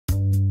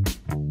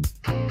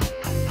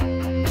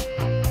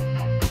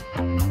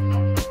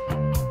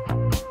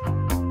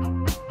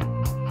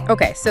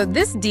Okay, so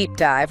this deep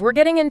dive, we're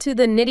getting into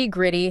the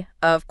nitty-gritty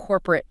of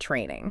corporate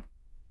training.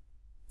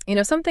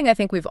 Something I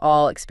think we've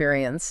all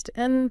experienced,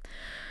 and,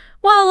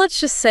 well,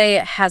 let's just say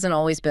it hasn't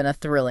always been a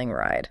thrilling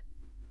ride.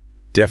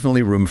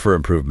 Definitely room for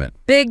improvement.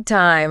 Big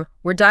time.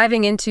 We're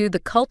diving into The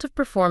Cult of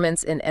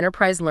Performance in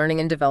Enterprise Learning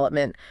and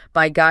Development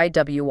by Guy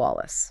W.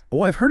 Wallace.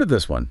 Oh, I've heard of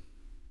this one.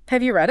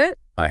 Have you read it?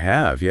 I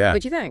have, yeah.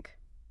 What'd you think?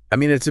 I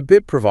mean, it's a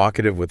bit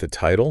provocative with the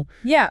title.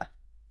 Yeah.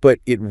 But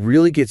it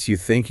really gets you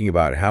thinking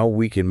about how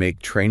we can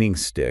make training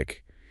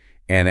stick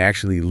and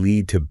actually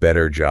lead to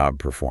better job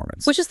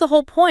performance. Which is the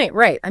whole point,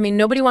 right? I mean,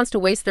 nobody wants to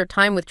waste their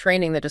time with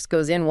training that just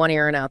goes in one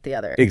ear and out the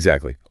other.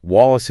 Exactly.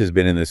 Wallace has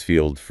been in this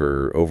field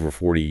for over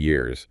 40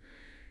 years,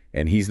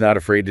 and he's not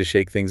afraid to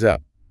shake things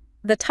up.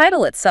 The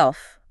title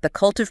itself, The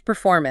Cult of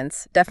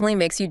Performance, definitely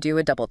makes you do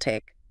a double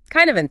take.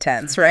 Kind of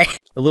intense, right?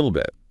 A little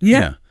bit.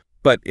 Yeah.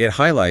 But it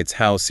highlights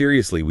how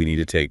seriously we need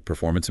to take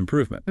performance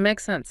improvement.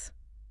 Makes sense.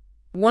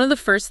 One of the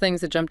first things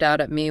that jumped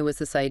out at me was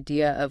this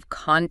idea of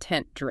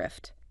content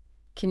drift.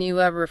 Can you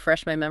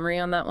refresh my memory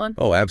on that one?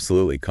 Oh,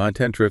 absolutely.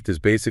 Content drift is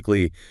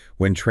basically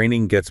when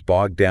training gets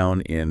bogged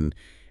down in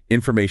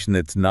information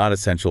that's not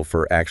essential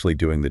for actually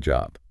doing the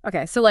job.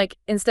 Okay, so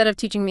instead of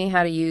teaching me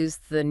how to use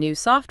the new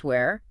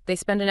software, they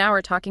spend an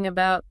hour talking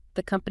about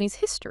the company's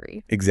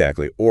history.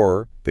 Exactly.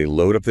 Or they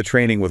load up the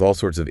training with all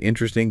sorts of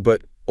interesting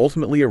but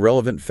ultimately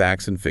irrelevant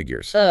facts and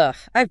figures. Ugh,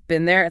 I've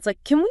been there. It's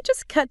can we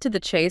just cut to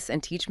the chase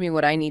and teach me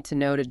what I need to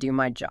know to do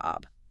my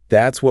job?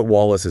 That's what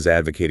Wallace is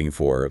advocating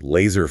for,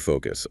 laser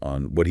focus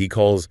on what he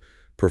calls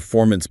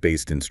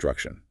performance-based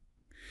instruction.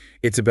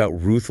 It's about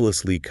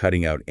ruthlessly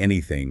cutting out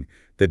anything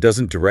that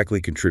doesn't directly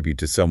contribute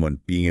to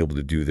someone being able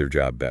to do their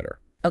job better.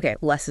 Okay,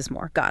 less is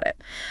more. Got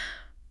it.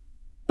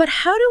 But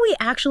how do we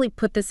actually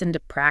put this into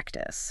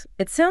practice?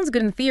 It sounds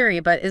good in theory,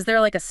 but is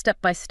there a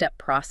step-by-step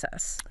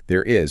process?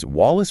 There is.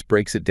 Wallace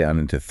breaks it down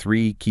into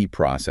 3 key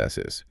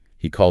processes.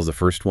 He calls the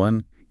first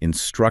one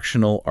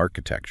instructional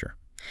architecture.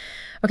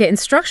 Okay,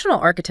 instructional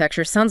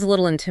architecture sounds a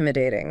little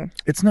intimidating.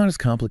 It's not as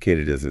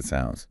complicated as it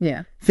sounds.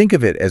 Yeah. Think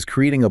of it as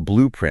creating a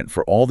blueprint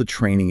for all the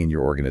training in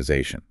your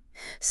organization.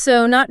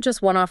 So not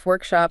just one-off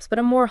workshops, but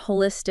a more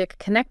holistic,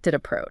 connected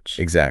approach.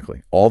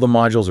 Exactly. All the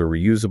modules are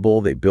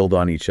reusable, they build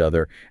on each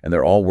other, and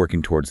they're all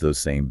working towards those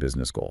same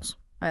business goals.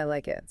 I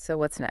like it. So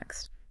what's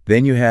next?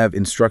 Then you have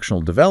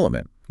instructional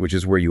development, which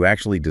is where you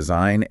actually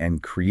design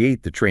and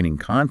create the training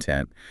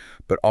content,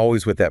 but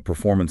always with that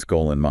performance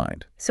goal in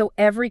mind. So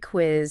every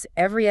quiz,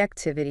 every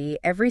activity,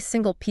 every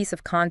single piece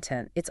of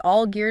content, it's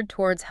all geared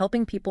towards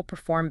helping people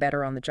perform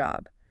better on the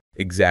job.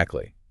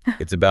 Exactly.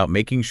 It's about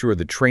making sure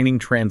the training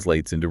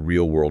translates into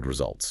real-world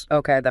results.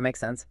 Okay, that makes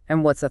sense.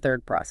 And what's the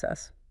third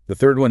process? The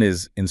third one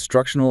is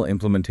instructional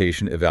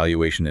implementation,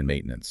 evaluation, and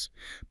maintenance.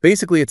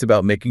 Basically, it's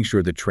about making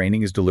sure the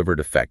training is delivered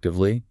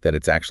effectively, that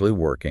it's actually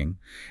working,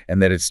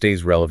 and that it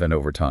stays relevant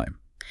over time.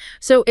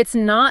 So it's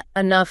not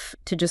enough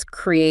to just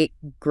create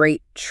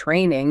great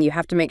training. You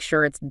have to make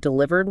sure it's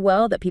delivered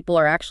well, that people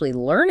are actually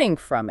learning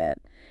from it,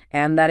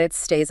 and that it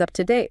stays up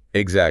to date.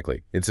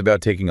 Exactly. It's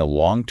about taking a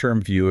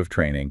long-term view of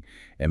training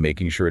and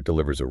making sure it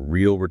delivers a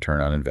real return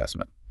on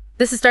investment.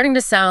 This is starting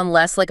to sound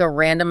less like a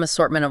random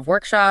assortment of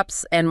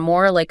workshops and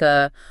more like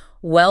a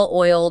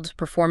well-oiled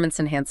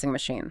performance-enhancing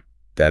machine.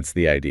 That's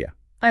the idea.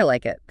 I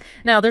like it.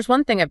 Now, there's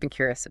one thing I've been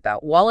curious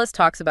about. Wallace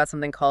talks about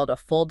something called a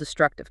full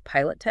destructive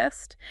pilot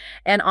test.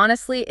 And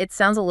honestly, it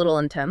sounds a little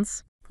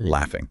intense.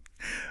 Laughing.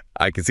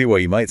 I can see why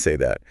you might say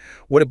that.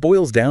 What it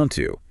boils down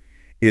to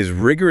is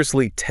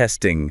rigorously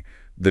testing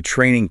the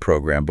training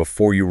program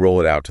before you roll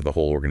it out to the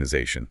whole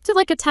organization. So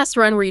like a test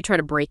run where you try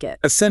to break it.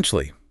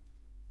 Essentially,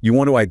 you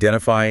want to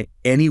identify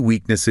any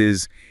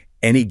weaknesses,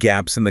 any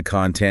gaps in the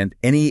content,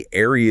 any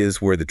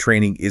areas where the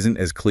training isn't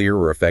as clear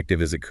or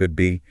effective as it could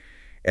be,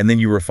 and then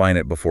you refine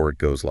it before it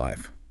goes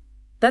live.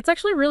 That's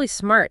actually really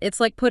smart. It's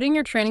like putting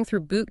your training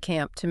through boot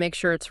camp to make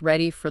sure it's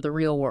ready for the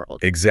real world.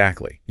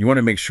 Exactly. You want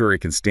to make sure it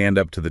can stand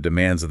up to the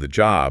demands of the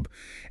job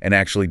and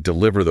actually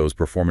deliver those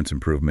performance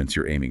improvements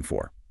you're aiming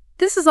for.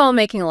 This is all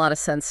making a lot of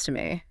sense to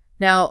me.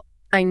 Now,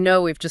 I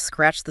know we've just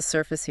scratched the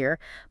surface here,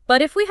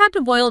 but if we had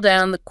to boil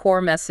down the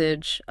core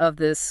message of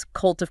this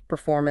cult of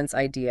performance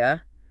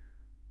idea,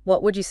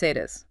 what would you say it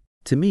is?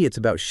 To me, it's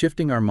about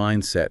shifting our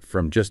mindset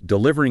from just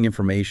delivering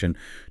information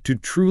to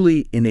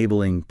truly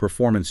enabling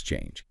performance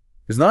change.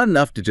 It's not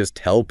enough to just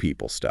tell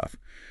people stuff.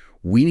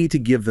 We need to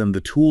give them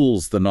the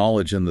tools, the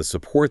knowledge, and the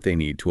support they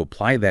need to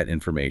apply that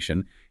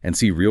information and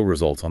see real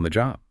results on the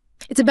job.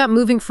 It's about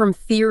moving from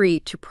theory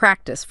to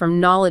practice, from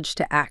knowledge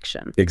to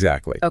action.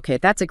 Exactly. Okay,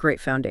 that's a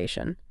great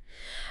foundation.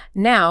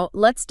 Now,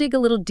 let's dig a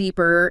little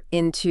deeper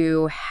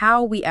into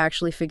how we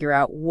actually figure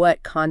out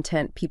what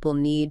content people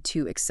need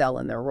to excel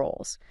in their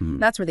roles.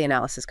 That's where the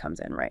analysis comes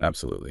in, right?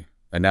 Absolutely.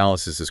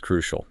 Analysis is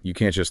crucial. You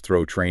can't just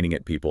throw training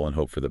at people and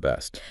hope for the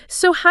best.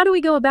 So how do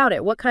we go about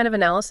it? What kind of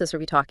analysis are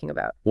we talking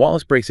about?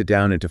 Wallace breaks it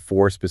down into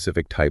 4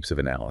 specific types of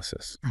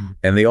analysis,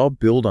 and they all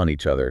build on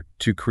each other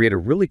to create a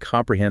really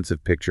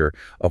comprehensive picture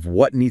of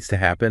what needs to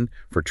happen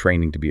for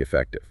training to be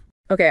effective.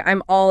 Okay,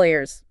 I'm all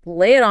ears.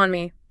 Lay it on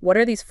me. What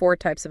are these 4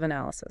 types of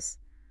analysis?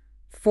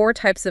 4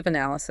 types of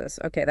analysis.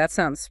 Okay, that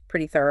sounds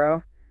pretty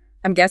thorough.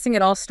 I'm guessing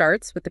it all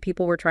starts with the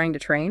people we're trying to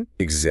train?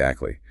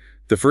 Exactly.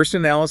 The first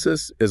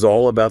analysis is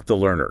all about the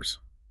learners.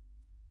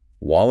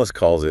 Wallace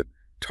calls it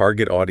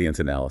target audience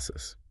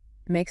analysis,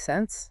 Makes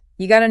sense.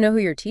 You got to know who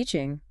you're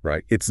teaching.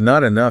 right? It's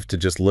not enough to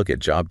just look at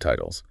job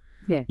titles.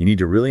 Yeah. You need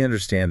to really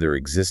understand their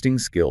existing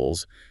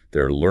skills,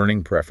 their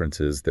learning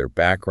preferences, their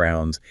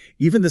backgrounds,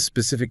 even the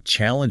specific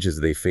challenges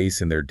they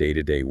face in their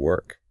day-to-day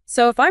work.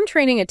 So if I'm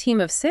training a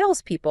team of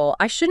salespeople,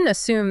 I shouldn't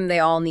assume they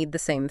all need the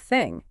same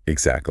thing.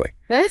 Exactly.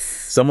 Yes.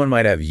 Someone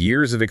might have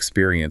years of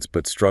experience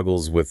but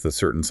struggles with a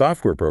certain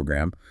software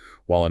program,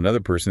 while another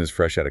person is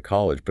fresh out of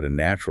college but a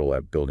natural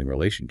at building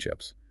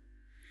relationships.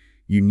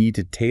 You need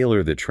to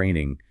tailor the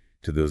training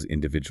to those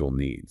individual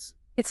needs.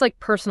 It's like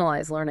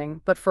personalized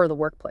learning, but for the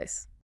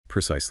workplace.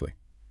 Precisely.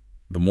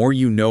 The more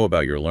you know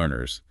about your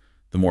learners,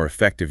 the more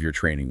effective your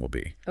training will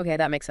be. Okay,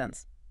 that makes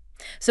sense.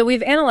 So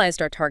we've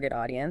analyzed our target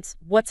audience.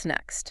 What's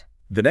next?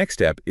 The next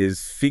step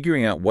is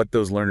figuring out what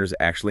those learners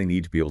actually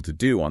need to be able to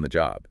do on the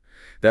job.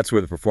 That's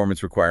where the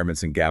performance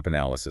requirements and gap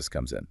analysis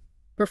comes in.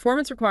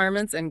 Performance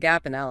requirements and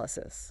gap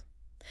analysis.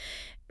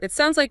 It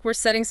sounds like we're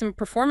setting some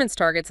performance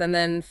targets and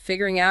then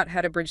figuring out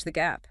how to bridge the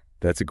gap.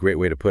 That's a great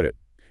way to put it.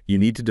 You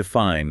need to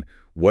define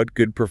what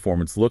good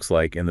performance looks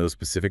like in those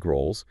specific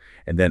roles,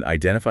 and then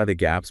identify the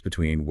gaps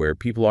between where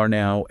people are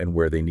now and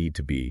where they need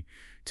to be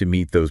to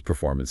meet those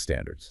performance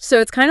standards. So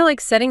it's kind of like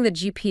setting the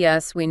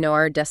GPS, we know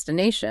our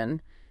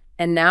destination,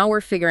 and now we're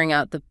figuring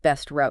out the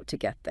best route to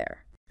get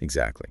there.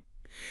 Exactly.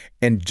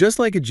 And just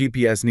like a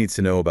GPS needs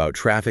to know about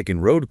traffic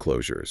and road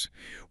closures,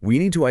 we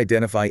need to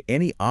identify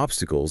any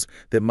obstacles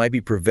that might be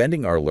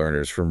preventing our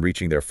learners from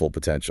reaching their full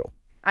potential.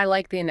 I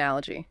like the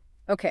analogy.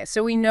 Okay,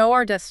 so we know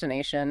our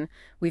destination,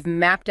 we've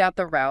mapped out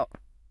the route.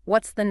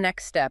 What's the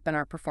next step in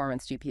our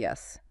performance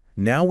GPS?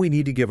 Now we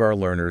need to give our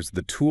learners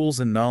the tools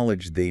and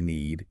knowledge they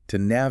need to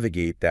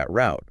navigate that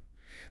route.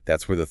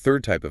 That's where the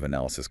third type of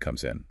analysis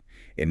comes in,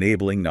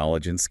 enabling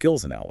knowledge and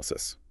skills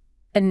analysis.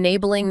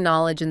 Enabling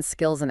knowledge and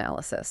skills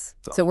analysis.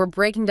 So we're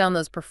breaking down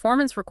those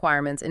performance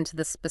requirements into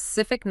the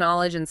specific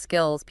knowledge and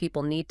skills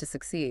people need to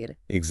succeed.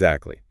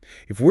 Exactly.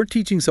 If we're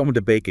teaching someone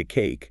to bake a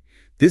cake,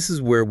 this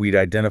is where we'd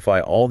identify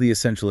all the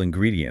essential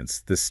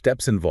ingredients, the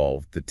steps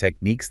involved, the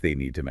techniques they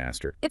need to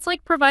master. It's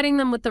like providing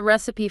them with the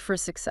recipe for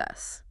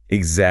success.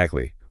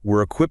 Exactly.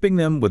 We're equipping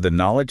them with the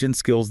knowledge and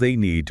skills they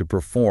need to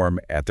perform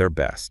at their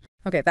best.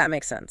 Okay, that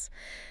makes sense.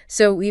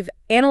 So we've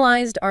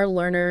analyzed our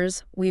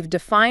learners, we've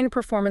defined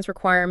performance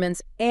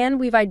requirements, and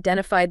we've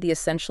identified the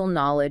essential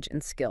knowledge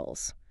and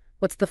skills.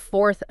 What's the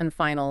fourth and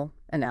final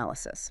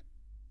analysis?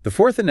 The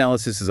fourth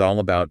analysis is all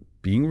about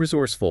being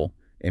resourceful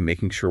and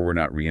making sure we're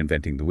not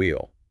reinventing the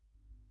wheel.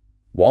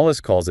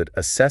 Wallace calls it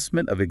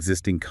assessment of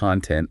existing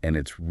content and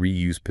its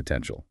reuse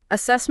potential.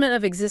 Assessment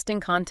of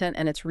existing content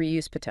and its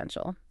reuse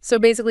potential. So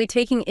basically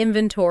taking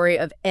inventory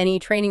of any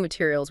training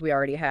materials we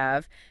already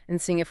have and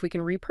seeing if we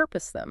can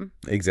repurpose them.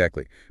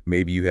 Exactly.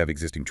 Maybe you have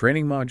existing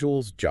training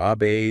modules,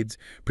 job aids,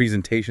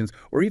 presentations,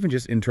 or even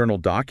just internal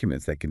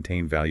documents that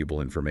contain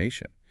valuable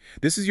information.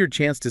 This is your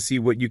chance to see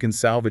what you can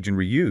salvage and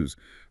reuse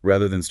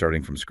rather than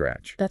starting from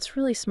scratch. That's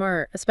really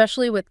smart,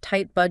 especially with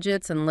tight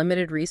budgets and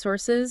limited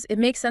resources. It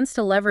makes sense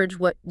to leverage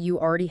what you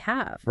already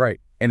have.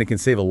 Right. And it can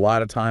save a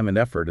lot of time and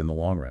effort in the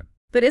long run.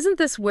 But isn't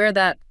this where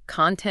that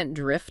content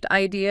drift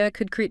idea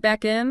could creep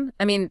back in?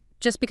 I mean,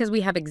 just because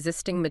we have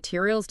existing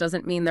materials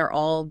doesn't mean they're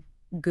all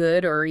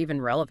good or even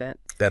relevant.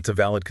 That's a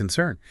valid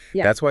concern.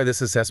 Yeah. That's why this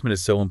assessment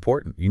is so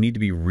important. You need to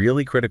be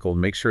really critical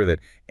and make sure that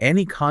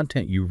any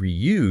content you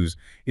reuse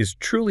is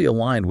truly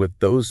aligned with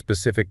those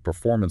specific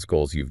performance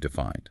goals you've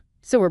defined.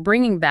 So we're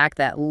bringing back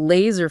that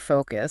laser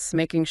focus,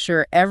 making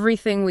sure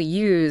everything we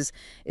use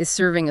is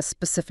serving a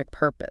specific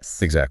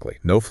purpose. Exactly.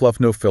 No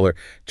fluff, no filler,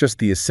 just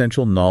the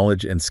essential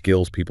knowledge and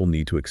skills people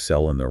need to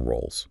excel in their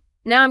roles.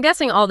 Now, I'm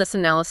guessing all this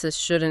analysis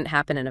shouldn't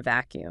happen in a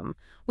vacuum.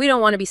 We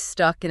don't want to be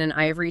stuck in an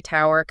ivory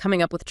tower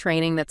coming up with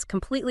training that's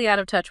completely out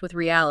of touch with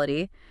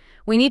reality.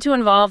 We need to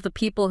involve the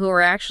people who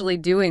are actually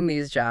doing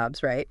these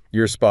jobs, right?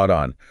 You're spot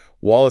on.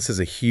 Wallace is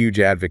a huge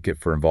advocate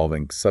for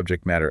involving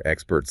subject matter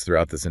experts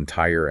throughout this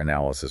entire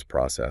analysis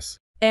process.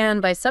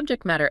 And by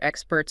subject matter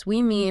experts,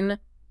 we mean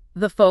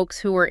the folks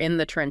who are in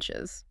the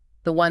trenches,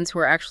 the ones who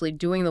are actually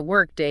doing the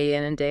work day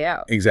in and day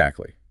out.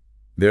 Exactly.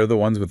 They're the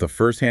ones with the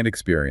first-hand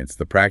experience,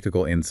 the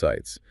practical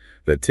insights,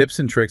 the tips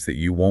and tricks that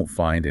you won't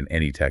find in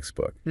any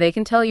textbook. They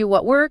can tell you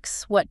what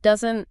works, what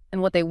doesn't,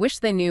 and what they wish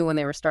they knew when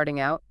they were starting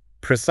out.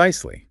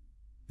 Precisely.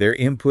 Their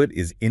input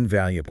is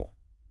invaluable.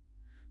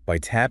 By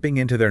tapping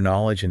into their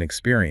knowledge and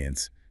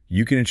experience,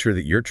 you can ensure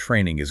that your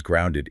training is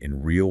grounded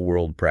in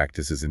real-world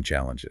practices and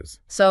challenges.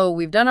 So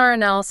we've done our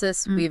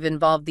analysis, we've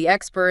involved the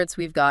experts,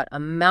 we've got a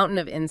mountain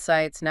of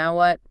insights. Now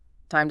what?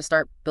 Time to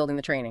start building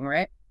the training,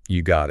 right?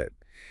 You got it.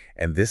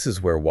 And this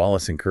is where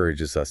Wallace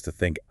encourages us to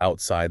think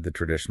outside the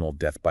traditional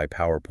death by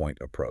PowerPoint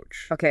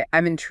approach. Okay,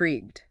 I'm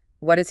intrigued.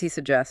 What does he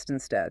suggest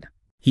instead?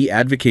 He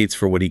advocates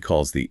for what he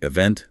calls the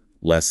event,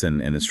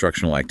 lesson, and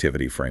instructional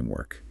activity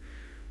framework.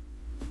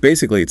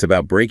 Basically, it's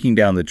about breaking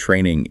down the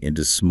training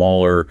into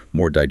smaller,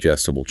 more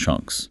digestible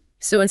chunks.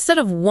 So instead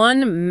of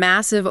one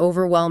massive,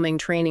 overwhelming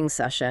training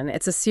session,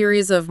 it's a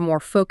series of more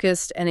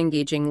focused and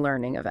engaging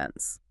learning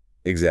events.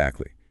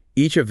 Exactly.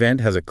 Each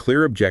event has a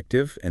clear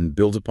objective and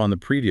builds upon the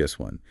previous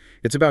one.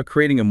 It's about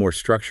creating a more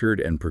structured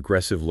and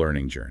progressive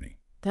learning journey.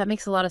 That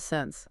makes a lot of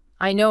sense.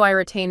 I know I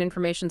retain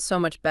information so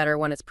much better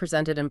when it's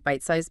presented in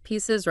bite-sized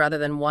pieces rather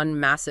than one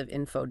massive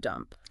info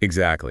dump.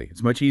 Exactly.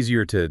 It's much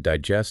easier to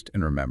digest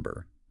and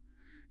remember.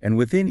 And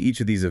within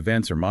each of these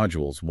events or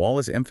modules,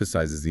 Wallace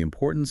emphasizes the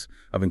importance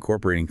of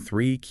incorporating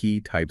three key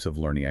types of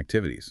learning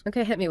activities.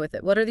 Okay, hit me with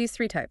it. What are these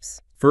three types?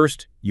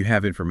 First, you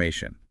have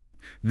information.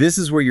 This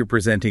is where you're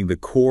presenting the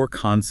core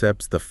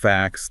concepts, the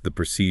facts, the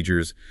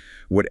procedures,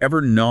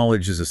 whatever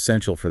knowledge is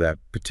essential for that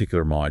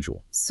particular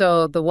module.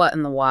 So the what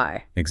and the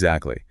why.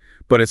 Exactly.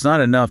 But it's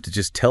not enough to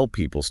just tell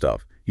people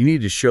stuff. You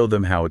need to show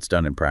them how it's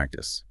done in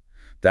practice.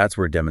 That's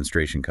where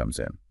demonstration comes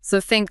in. So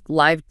think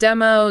live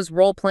demos,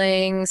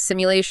 role-playing,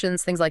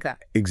 simulations, things like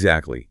that.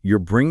 Exactly. You're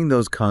bringing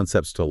those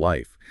concepts to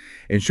life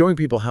and showing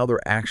people how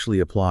they're actually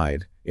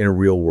applied in a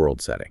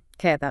real-world setting.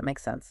 Okay, that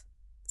makes sense.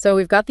 So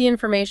we've got the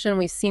information,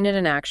 we've seen it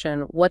in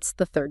action. What's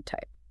the third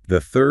type?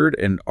 The third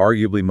and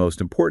arguably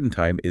most important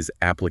type is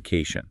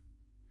application.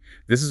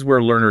 This is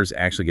where learners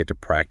actually get to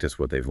practice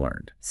what they've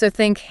learned. So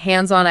think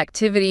hands-on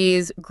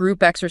activities,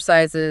 group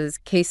exercises,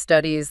 case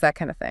studies, that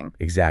kind of thing.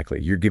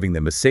 Exactly. You're giving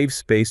them a safe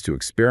space to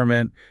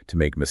experiment, to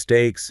make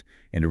mistakes,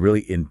 and to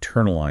really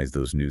internalize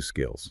those new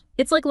skills.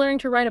 It's like learning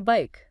to ride a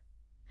bike.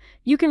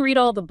 You can read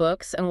all the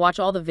books and watch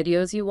all the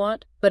videos you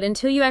want, but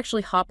until you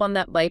actually hop on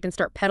that bike and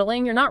start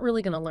pedaling, you're not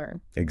really going to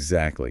learn.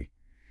 Exactly.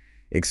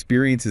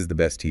 Experience is the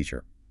best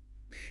teacher.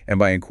 And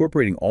by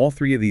incorporating all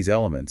three of these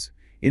elements,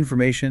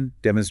 information,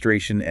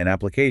 demonstration, and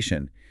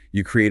application,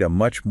 you create a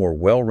much more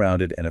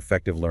well-rounded and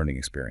effective learning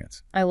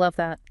experience. I love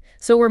that.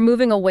 So we're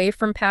moving away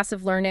from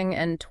passive learning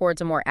and towards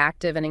a more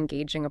active and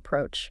engaging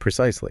approach.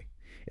 Precisely.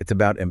 It's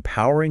about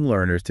empowering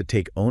learners to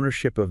take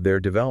ownership of their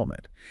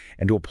development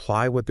and to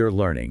apply what they're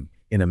learning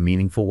in a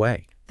meaningful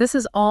way. This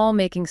is all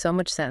making so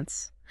much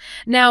sense.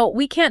 Now,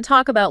 we can't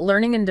talk about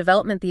learning and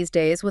development these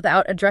days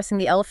without addressing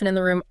the elephant in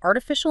the room,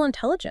 artificial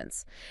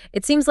intelligence.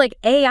 It seems like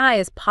AI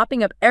is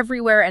popping up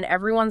everywhere and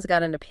everyone's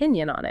got an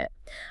opinion on it.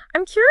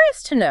 I'm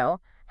curious to know,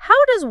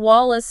 how does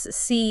Wallace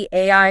see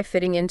AI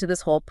fitting into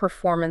this whole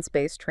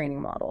performance-based training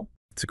model?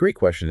 It's a great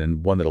question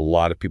and one that a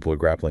lot of people are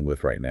grappling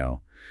with right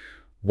now.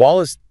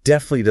 Wallace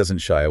definitely doesn't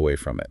shy away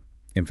from it.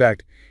 In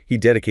fact, he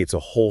dedicates a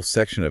whole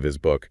section of his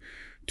book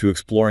to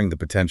exploring the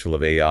potential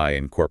of AI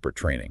in corporate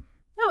training.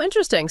 Oh,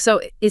 interesting.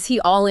 So is he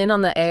all in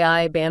on the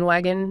AI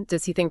bandwagon?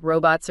 Does he think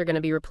robots are going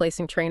to be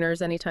replacing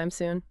trainers anytime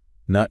soon?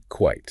 Not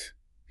quite.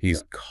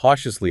 He's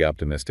cautiously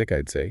optimistic,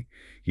 I'd say.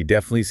 He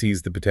definitely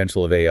sees the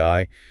potential of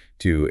AI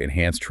to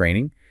enhance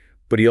training,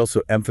 but he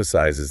also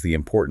emphasizes the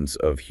importance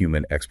of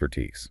human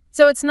expertise.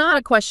 So it's not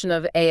a question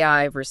of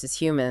AI versus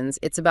humans.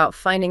 It's about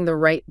finding the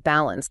right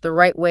balance, the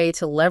right way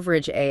to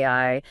leverage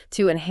AI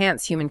to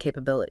enhance human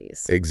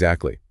capabilities.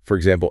 Exactly. For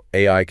example,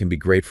 AI can be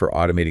great for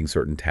automating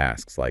certain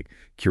tasks like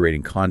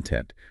curating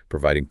content,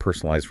 providing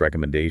personalized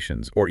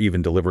recommendations, or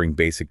even delivering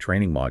basic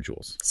training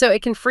modules. So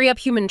it can free up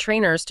human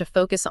trainers to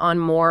focus on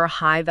more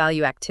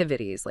high-value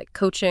activities like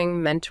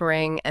coaching,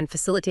 mentoring, and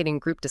facilitating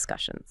group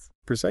discussions.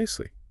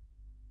 Precisely.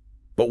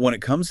 But when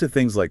it comes to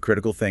things like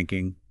critical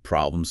thinking,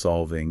 problem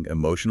solving,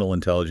 emotional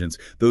intelligence,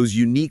 those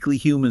uniquely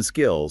human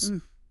skills,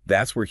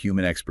 that's where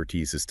human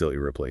expertise is still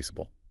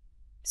irreplaceable.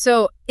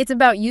 So it's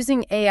about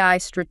using AI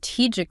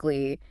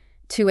strategically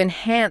to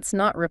enhance,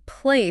 not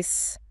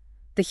replace,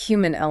 the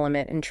human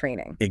element in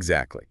training.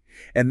 Exactly.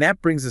 And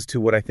that brings us to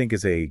what I think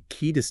is a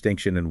key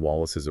distinction in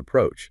Wallace's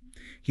approach.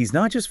 He's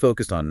not just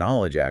focused on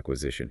knowledge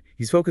acquisition,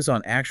 he's focused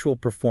on actual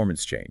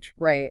performance change.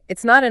 Right.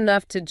 It's not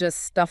enough to just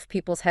stuff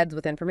people's heads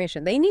with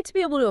information. They need to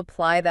be able to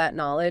apply that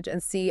knowledge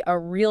and see a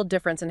real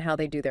difference in how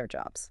they do their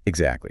jobs.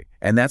 Exactly.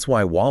 And that's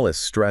why Wallace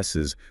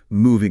stresses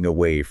moving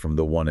away from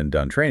the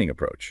one-and-done training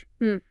approach.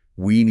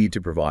 We need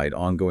to provide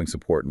ongoing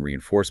support and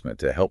reinforcement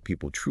to help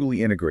people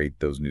truly integrate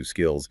those new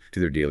skills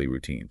to their daily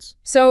routines.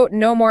 So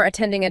no more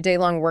attending a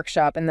day-long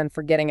workshop and then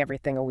forgetting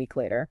everything a week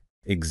later.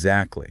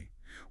 Exactly.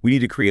 We need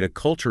to create a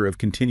culture of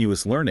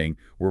continuous learning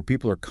where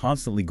people are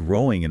constantly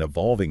growing and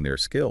evolving their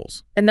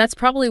skills. And that's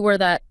probably where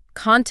that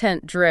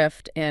content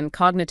drift and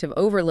cognitive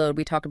overload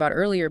we talked about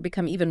earlier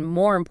become even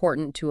more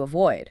important to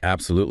avoid.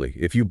 Absolutely.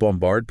 If you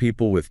bombard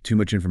people with too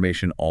much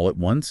information all at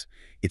once,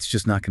 it's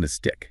just not going to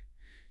stick.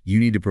 You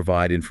need to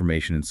provide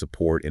information and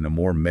support in a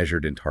more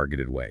measured and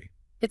targeted way.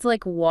 It's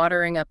like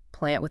watering a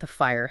plant with a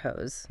fire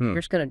hose. You're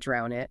just going to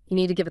drown it. You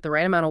need to give it the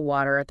right amount of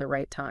water at the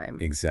right time.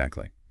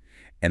 Exactly.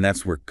 And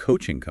that's where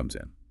coaching comes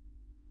in.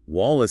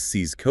 Wallace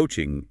sees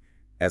coaching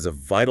as a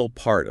vital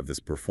part of this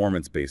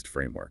performance-based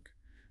framework,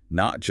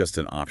 not just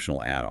an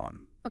optional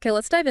add-on. Okay,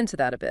 let's dive into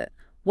that a bit.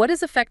 What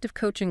does effective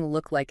coaching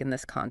look like in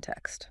this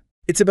context?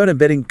 It's about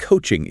embedding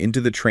coaching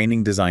into the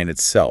training design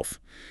itself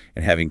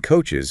and having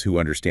coaches who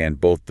understand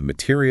both the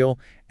material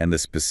and the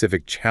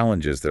specific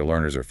challenges their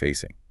learners are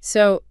facing.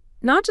 So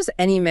Not just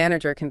any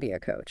manager can be a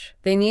coach.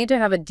 They need to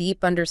have a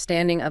deep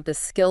understanding of the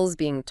skills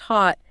being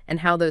taught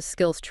and how those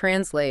skills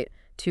translate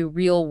to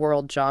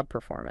real-world job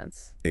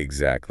performance.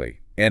 Exactly.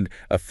 And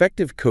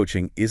effective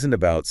coaching isn't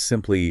about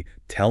simply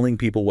telling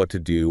people what to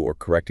do or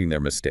correcting their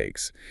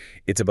mistakes.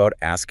 It's about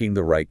asking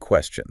the right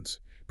questions,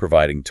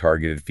 providing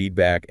targeted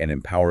feedback, and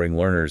empowering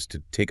learners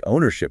to take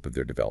ownership of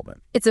their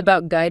development. It's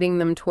about guiding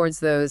them towards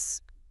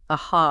those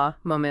aha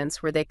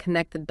moments where they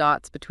connect the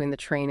dots between the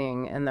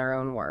training and their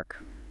own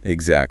work.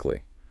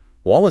 Exactly.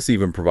 Wallace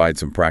even provides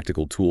some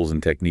practical tools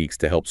and techniques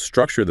to help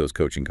structure those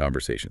coaching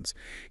conversations,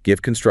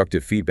 give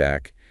constructive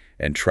feedback,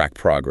 and track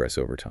progress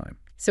over time.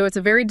 So it's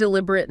a very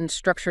deliberate and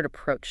structured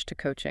approach to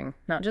coaching,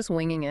 not just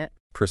winging it.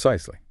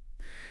 Precisely.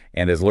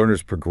 And as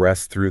learners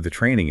progress through the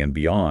training and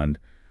beyond,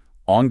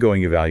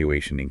 ongoing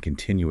evaluation and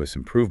continuous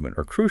improvement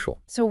are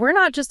crucial. So we're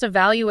not just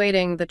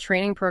evaluating the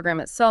training program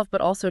itself,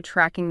 but also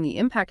tracking the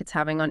impact it's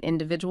having on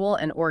individual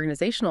and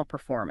organizational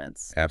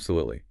performance.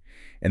 Absolutely.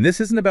 And this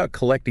isn't about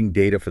collecting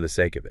data for the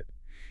sake of it.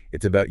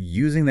 It's about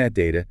using that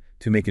data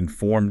to make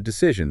informed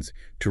decisions,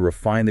 to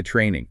refine the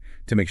training,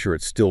 to make sure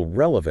it's still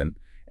relevant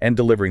and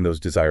delivering those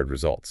desired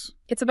results.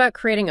 It's about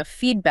creating a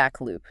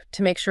feedback loop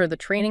to make sure the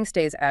training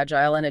stays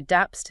agile and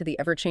adapts to the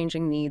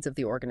ever-changing needs of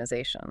the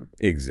organization.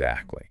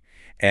 Exactly.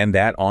 And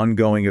that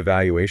ongoing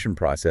evaluation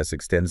process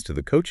extends to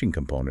the coaching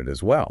component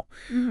as well.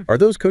 Are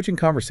those coaching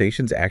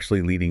conversations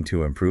actually leading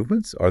to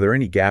improvements? Are there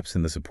any gaps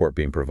in the support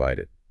being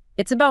provided?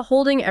 It's about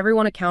holding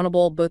everyone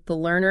accountable, both the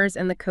learners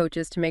and the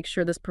coaches, to make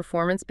sure this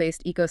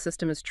performance-based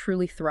ecosystem is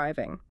truly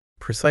thriving.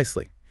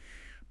 Precisely.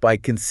 By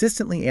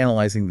consistently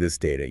analyzing this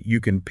data, you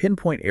can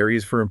pinpoint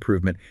areas for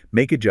improvement,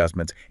 make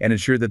adjustments, and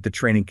ensure that the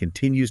training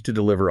continues to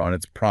deliver on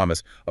its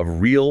promise of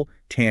real,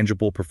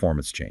 tangible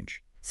performance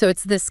change. So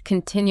it's this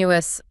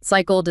continuous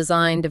cycle: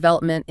 design,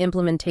 development,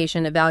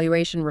 implementation,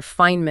 evaluation,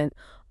 refinement,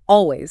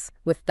 always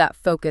with that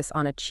focus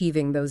on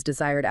achieving those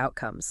desired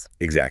outcomes.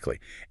 Exactly.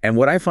 And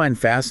what I find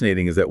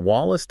fascinating is that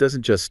Wallace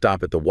doesn't just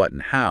stop at the what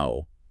and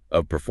how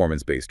of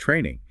performance-based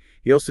training.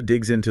 He also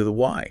digs into the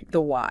why.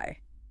 The why.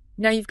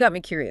 Now you've got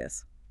me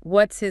curious.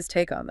 What's his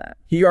take on that?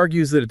 He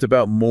argues that it's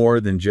about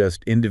more than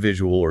just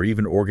individual or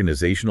even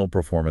organizational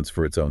performance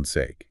for its own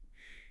sake.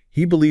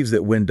 He believes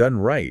that when done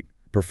right,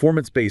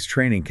 performance-based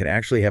training can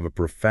actually have a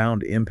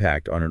profound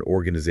impact on an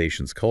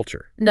organization's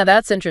culture. Now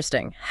that's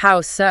interesting.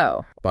 How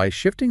so? By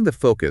shifting the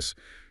focus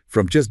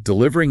from just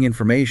delivering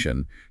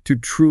information to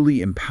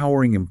truly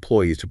empowering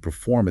employees to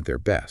perform at their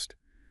best,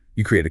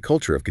 you create a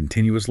culture of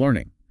continuous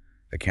learning,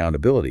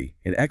 accountability,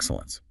 and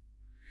excellence.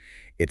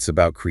 It's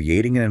about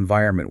creating an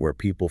environment where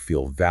people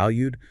feel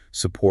valued,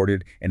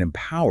 supported, and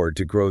empowered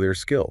to grow their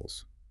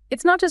skills.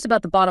 It's not just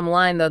about the bottom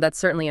line, though. That's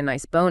certainly a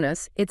nice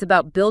bonus. It's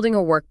about building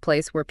a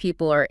workplace where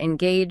people are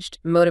engaged,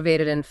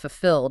 motivated, and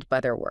fulfilled by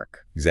their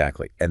work.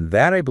 Exactly. And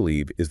that, I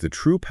believe, is the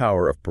true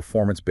power of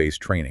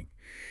performance-based training.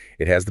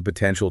 It has the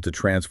potential to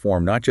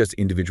transform not just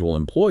individual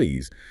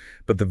employees,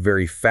 but the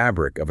very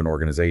fabric of an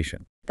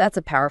organization. That's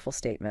a powerful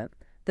statement.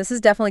 This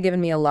has definitely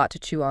given me a lot to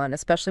chew on,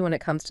 especially when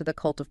it comes to the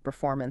cult of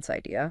performance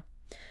idea.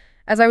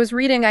 As I was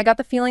reading, I got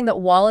the feeling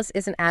that Wallace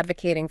isn't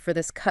advocating for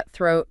this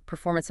cutthroat,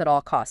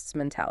 performance-at-all-costs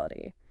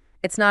mentality.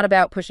 It's not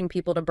about pushing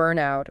people to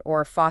burnout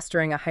or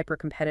fostering a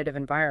hyper-competitive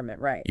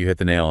environment, right? You hit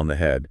the nail on the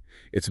head.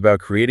 It's about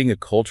creating a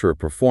culture of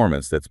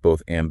performance that's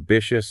both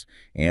ambitious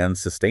and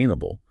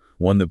sustainable,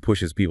 one that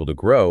pushes people to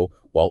grow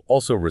while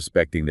also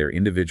respecting their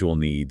individual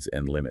needs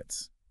and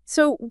limits.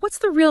 So what's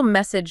the real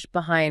message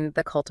behind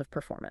the cult of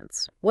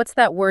performance? What's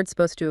that word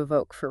supposed to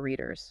evoke for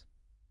readers?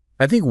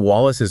 I think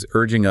Wallace is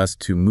urging us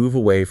to move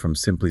away from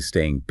simply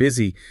staying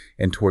busy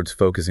and towards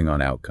focusing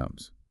on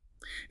outcomes.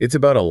 It's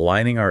about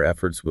aligning our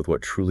efforts with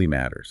what truly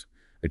matters,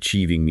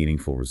 achieving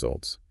meaningful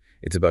results.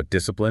 It's about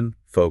discipline,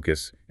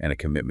 focus, and a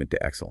commitment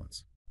to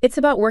excellence. It's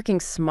about working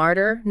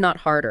smarter, not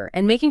harder,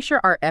 and making sure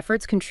our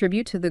efforts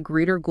contribute to the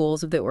greater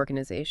goals of the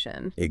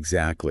organization.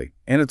 Exactly.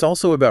 And it's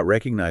also about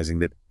recognizing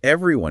that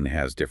everyone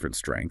has different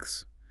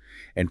strengths,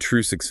 and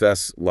true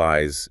success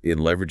lies in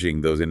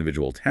leveraging those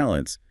individual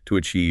talents to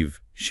achieve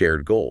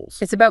shared goals.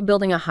 It's about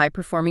building a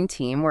high-performing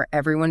team where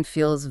everyone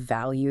feels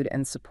valued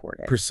and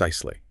supported.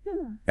 Precisely.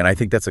 And I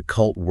think that's a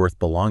cult worth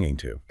belonging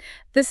to.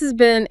 This has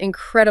been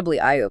incredibly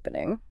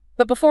eye-opening.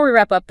 But before we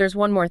wrap up, there's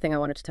one more thing I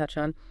wanted to touch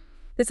on.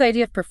 This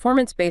idea of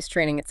performance-based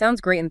training, it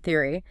sounds great in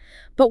theory,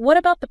 but what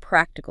about the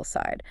practical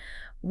side?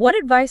 What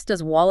advice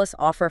does Wallace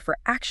offer for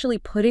actually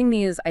putting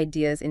these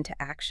ideas into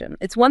action?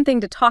 It's one thing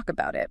to talk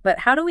about it, but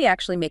how do we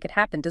actually make it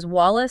happen? Does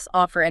Wallace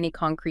offer any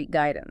concrete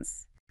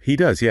guidance? He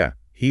does, yeah.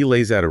 He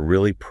lays out a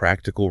really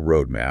practical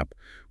roadmap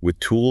with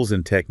tools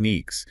and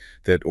techniques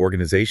that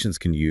organizations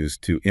can use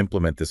to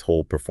implement this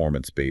whole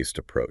performance-based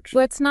approach.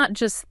 Well, it's not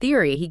just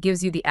theory. He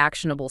gives you the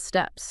actionable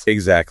steps.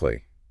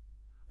 Exactly.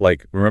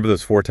 Like, remember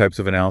those 4 types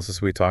of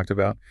analysis we talked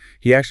about?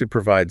 He actually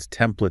provides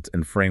templates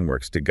and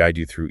frameworks to guide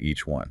you through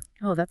each one.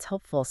 Oh, that's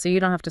helpful. So you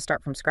don't have to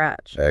start from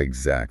scratch.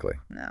 Exactly.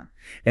 No.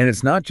 And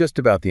it's not just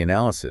about the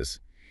analysis.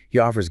 He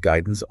offers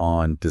guidance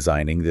on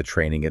designing the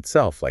training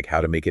itself, like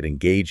how to make it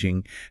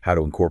engaging, how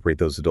to incorporate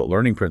those adult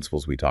learning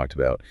principles we talked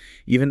about,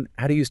 even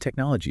how to use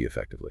technology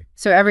effectively.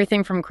 So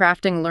everything from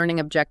crafting learning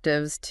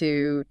objectives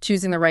to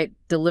choosing the right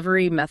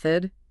delivery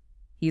method,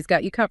 he's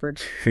got you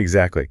covered.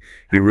 Exactly.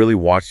 He really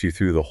walks you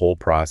through the whole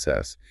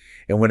process.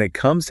 And when it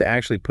comes to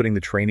actually putting the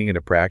training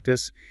into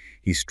practice,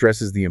 he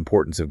stresses the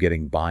importance of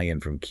getting buy-in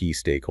from key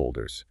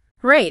stakeholders.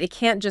 Right, it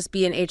can't just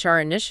be an HR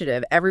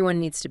initiative. Everyone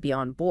needs to be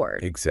on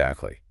board.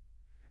 Exactly.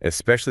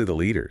 Especially the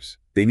leaders.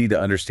 They need to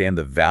understand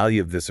the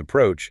value of this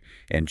approach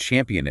and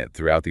champion it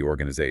throughout the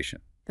organization.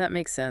 That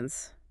makes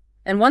sense.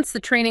 And once the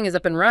training is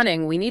up and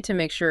running, we need to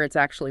make sure it's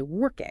actually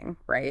working,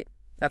 right?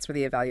 That's where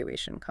the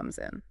evaluation comes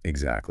in.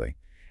 Exactly.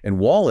 And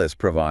Wallace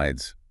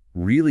provides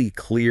really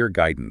clear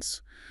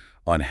guidance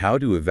on how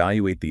to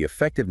evaluate the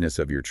effectiveness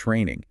of your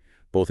training,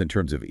 both in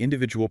terms of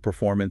individual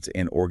performance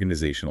and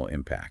organizational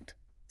impact.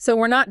 So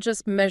we're not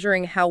just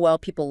measuring how well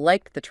people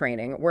liked the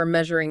training, we're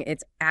measuring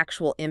its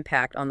actual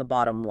impact on the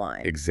bottom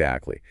line.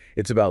 Exactly.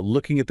 It's about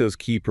looking at those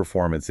key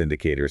performance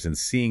indicators and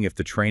seeing if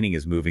the training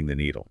is moving the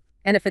needle.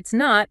 And if it's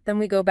not, then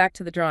we go back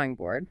to the drawing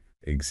board.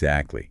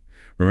 Exactly.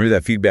 Remember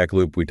that feedback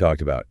loop we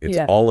talked about? It's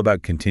Yeah. all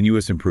about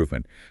continuous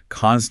improvement,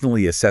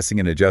 constantly assessing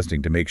and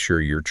adjusting to make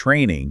sure your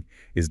training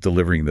is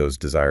delivering those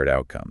desired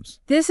outcomes.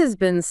 This has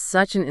been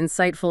such an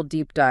insightful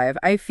deep dive.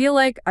 I feel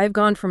like I've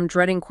gone from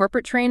dreading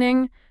corporate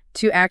training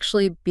to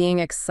actually being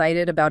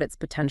excited about its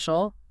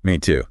potential. Me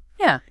too.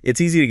 Yeah. It's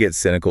easy to get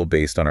cynical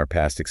based on our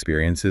past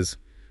experiences,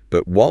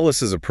 but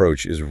Wallace's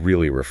approach is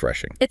really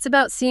refreshing. It's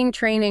about seeing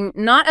training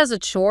not as a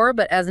chore,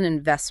 but as an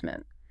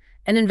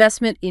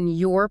investment in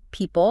your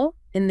people,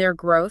 in their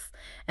growth,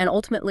 and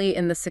ultimately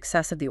in the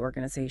success of the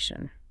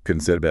organization.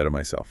 Couldn't say it better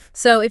myself.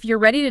 So if you're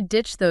ready to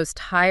ditch those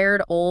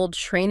tired old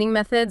training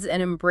methods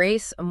and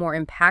embrace a more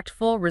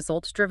impactful,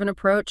 results-driven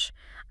approach,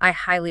 I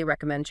highly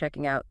recommend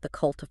checking out The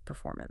Cult of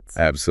Performance.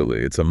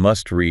 Absolutely. It's a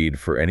must-read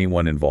for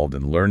anyone involved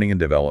in learning and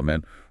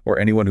development or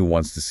anyone who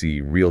wants to see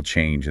real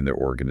change in their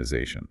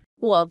organization.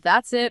 Well,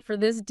 that's it for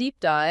this deep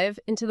dive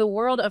into the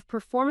world of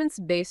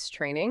performance-based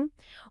training.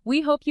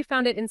 We hope you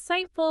found it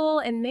insightful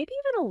and maybe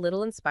even a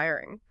little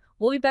inspiring.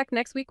 We'll be back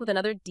next week with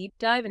another deep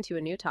dive into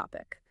a new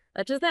topic.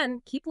 Until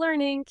then, keep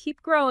learning,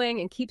 keep growing,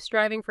 and keep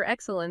striving for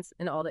excellence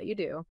in all that you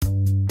do.